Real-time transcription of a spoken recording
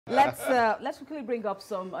Let's quickly bring up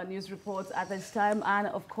some news reports at this time, and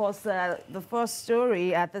of course the first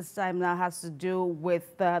story at this time now has to do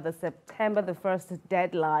with the September the 1st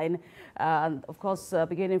deadline. Of course,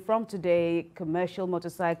 beginning from today, commercial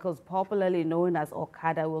motorcycles, popularly known as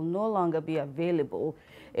Okada, will no longer be available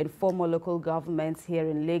in former local governments here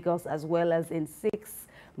in Lagos, as well as in 6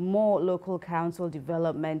 more local council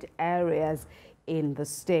development areas in the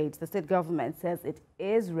state. The state government says it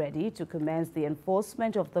is ready to commence the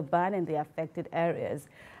enforcement of the ban in the affected areas.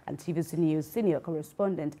 And TVC News senior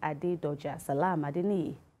correspondent Adedoja Salam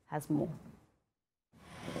Adeni has more.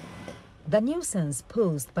 The nuisance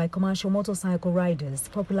posed by commercial motorcycle riders,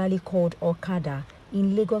 popularly called Okada,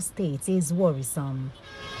 in Lagos State is worrisome.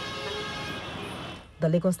 The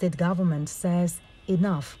Lagos State government says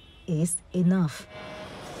enough is enough.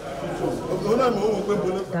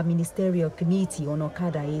 The Ministerial Committee on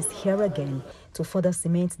Okada is here again to further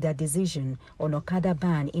cement their decision on Okada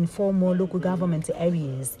ban in 4 more local government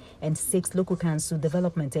areas and 6 local council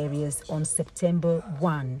development areas on September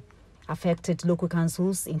 1. Affected local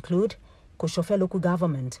councils include Koshofe local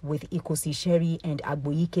government with Ikosi Sheri and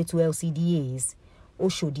Agboike 2 LCDAs,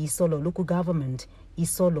 Oshodi Solo local government,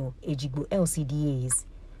 Isolo Ejigbo LCDAs,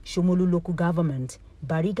 Shomolu local government,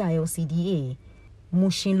 Bariga LCDA,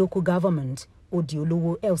 Mushin local government,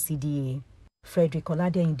 Odiolowo LCDA. Frederick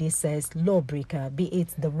Oladeinde says lawbreaker, be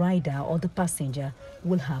it the rider or the passenger,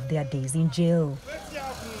 will have their days in jail.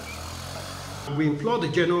 We implore the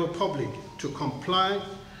general public to comply.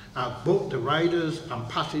 Both the riders and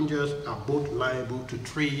passengers are both liable to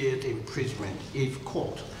 3 years imprisonment if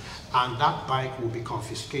caught. And that bike will be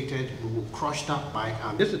confiscated. We will crush that bike.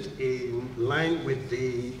 And this is in line with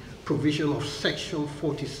the provision of Section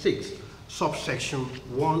 46. Subsection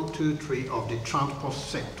 1, 2, 3 of the Transport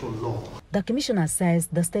Sector Law. The commissioner says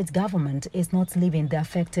the state government is not leaving the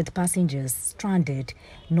affected passengers stranded,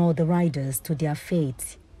 nor the riders to their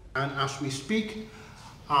fate. And as we speak,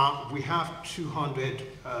 we have 200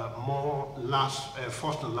 more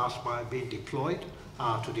first and last mile being deployed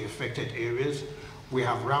to the affected areas. We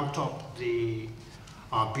have ramped up the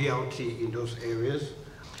BLT in those areas.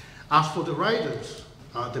 As for the riders,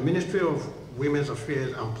 the Ministry of Women's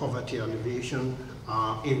Affairs and Poverty Alleviation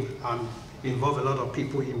involve a lot of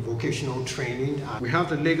people in vocational training. We have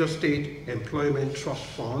the Lagos State Employment Trust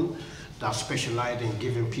Fund that specializes in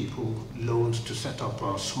giving people loans to set up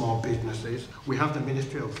small businesses. We have the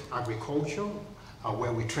Ministry of Agriculture,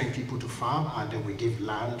 where we train people to farm, and then we give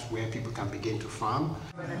land where people can begin to farm.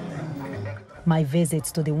 My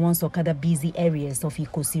visits to the once Okada busy areas of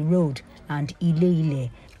Ikosi Road and Ile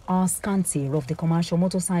are scanty of the commercial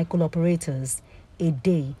motorcycle operators a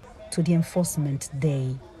day to the enforcement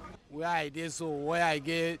day. Where I did so, where I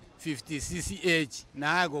get 50 CCH,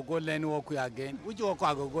 now I go learn work again. Which work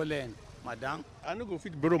I go learn, madam? I no go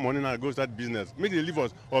fit borrow money now go start business. Make they leave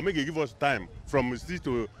us or make they give us time from 6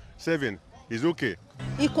 to 7. Is okay.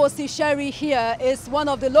 Ikosi Sheri here is one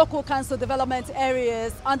of the local council development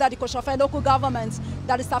areas under the Koshofe local government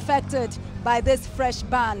that is affected by this fresh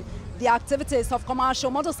ban. The activities of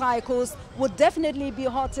commercial motorcycles would definitely be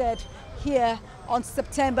halted here on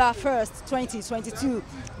September 1st, 2022.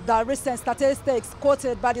 The recent statistics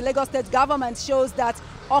quoted by the Lagos State government shows that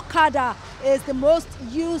Okada is the most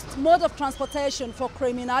used mode of transportation for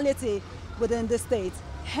criminality within the state,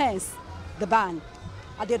 hence the ban.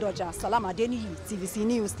 Adedoja Salam Adeni, TVC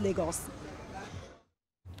News, Lagos.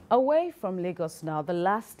 Away from Lagos now, the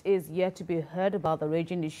last is yet to be heard about the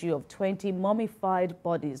raging issue of 20 mummified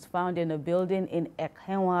bodies found in a building in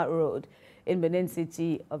Ekhenwa Road in Benin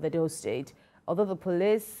City of Edo State. Although the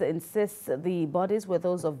police insists the bodies were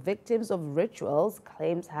those of victims of rituals,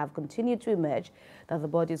 claims have continued to emerge that the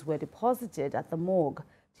bodies were deposited at the morgue.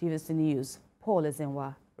 TVC News, Paul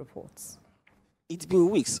Ezenwa reports. It's been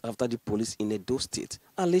weeks after the police in Edo State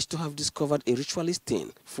alleged to have discovered a ritualist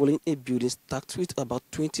den following a building stacked with about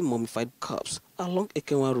 20 mummified corpses along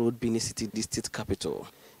Ekhenwa Road, Benin City, the state capital.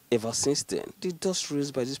 Ever since then, the dust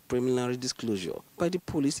raised by this preliminary disclosure by the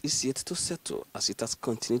police is yet to settle, as it has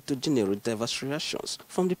continued to generate diverse reactions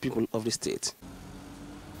from the people of the state.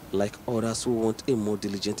 Like others who want a more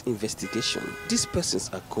diligent investigation, these persons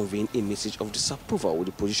are conveying a message of disapproval with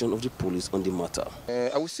the position of the police on the matter.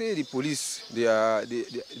 I would say the police, they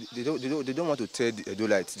don't want to tell the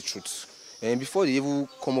Edolites the truth. And before they even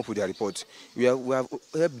come up with their report, we have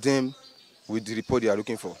helped them with the report they are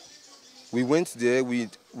looking for. We went there.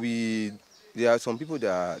 There are some people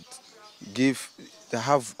that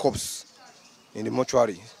have corpses in the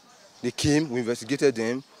mortuary. They came, we investigated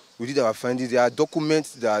them. We did our findings. There are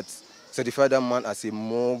documents that certify that man as a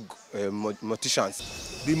mortician.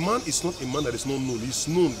 The man is not a man that is not known. He's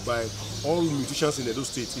known by all musicians in Edo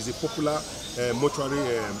State. He's a popular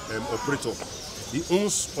mortuary operator. He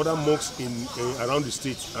owns other mosques around the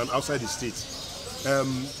state and outside the state.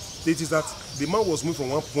 It is that the man was moved from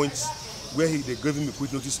one point where they gave him a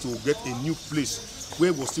quick notice to get a new place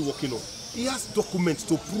where he was still working on. He has documents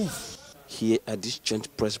to prove. Here at this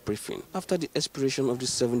joint press briefing, after the expiration of the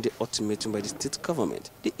 7-day ultimatum by the state government,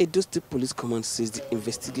 the Edo State Police Command says the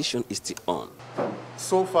investigation is still on.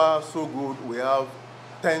 So far, so good. We have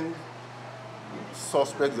 10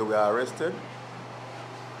 suspects that were arrested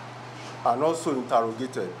and also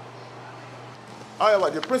interrogated.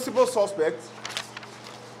 However, the principal suspect,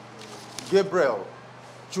 Gabriel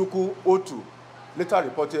Chukwu Otu, later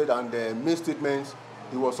reported and made statements.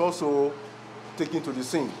 He was also taken to the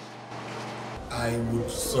scene. I would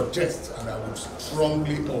suggest and I would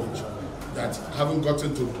strongly urge that having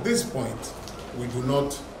gotten to this point, we do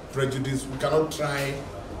not prejudice, we cannot try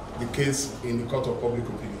the case in the court of public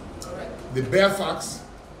opinion. The bare facts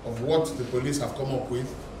of what the police have come up with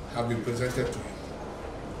have been presented to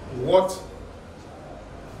him. What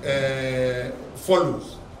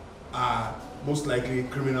follows are most likely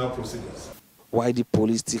criminal procedures. While the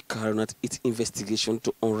police still carrying out its investigation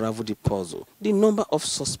to unravel the puzzle, the number of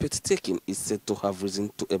suspects taken is said to have risen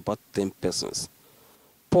to about 10 persons.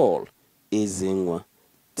 Paul Ezenwa,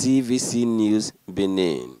 TVC News,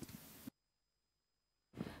 Benin.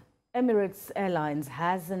 Emirates Airlines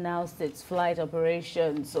has announced its flight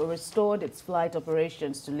operations or restored its flight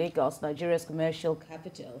operations to Lagos, Nigeria's commercial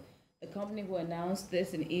capital. The company who announced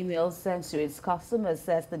this in emails sent to its customers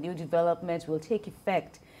says the new development will take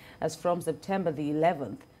effect as from September the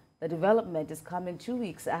 11th. The development is coming 2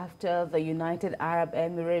 weeks after the United Arab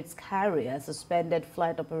Emirates carrier suspended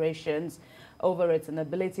flight operations over its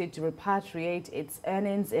inability to repatriate its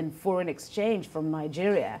earnings in foreign exchange from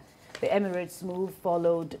Nigeria. The Emirates' move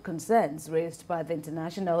followed concerns raised by the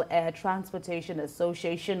International Air Transportation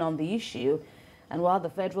Association on the issue. And while the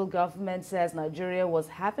federal government says Nigeria was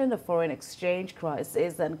having a foreign exchange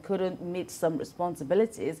crisis and couldn't meet some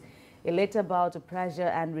responsibilities, it later bowed to pressure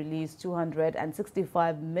and released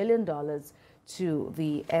 $265 million to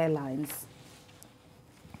the airlines.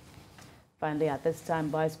 Finally, at this time,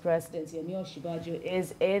 Vice President Yemi Osinbajo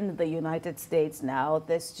is in the United States now,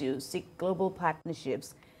 this to seek global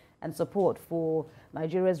partnerships and support for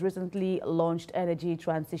Nigeria's recently launched energy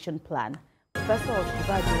transition plan. Professor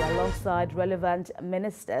Osinbajo, alongside relevant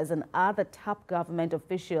ministers and other top government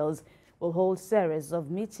officials, will hold series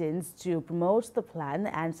of meetings to promote the plan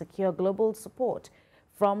and secure global support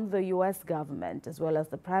from the U.S. government, as well as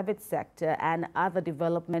the private sector and other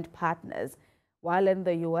development partners. While in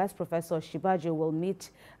the U.S., Professor Osinbajo will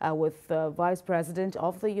meet with the Vice President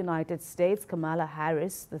of the United States, Kamala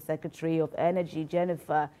Harris, the Secretary of Energy,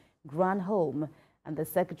 Jennifer Granholm, and the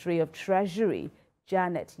Secretary of Treasury,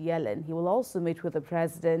 Janet Yellen. He will also meet with the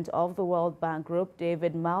President of the World Bank Group,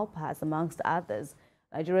 David Malpass, amongst others.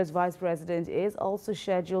 Nigeria's Vice President is also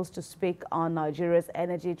scheduled to speak on Nigeria's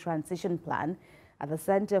energy transition plan at the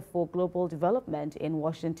Center for Global Development in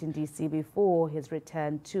Washington, D.C. before his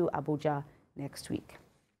return to Abuja next week.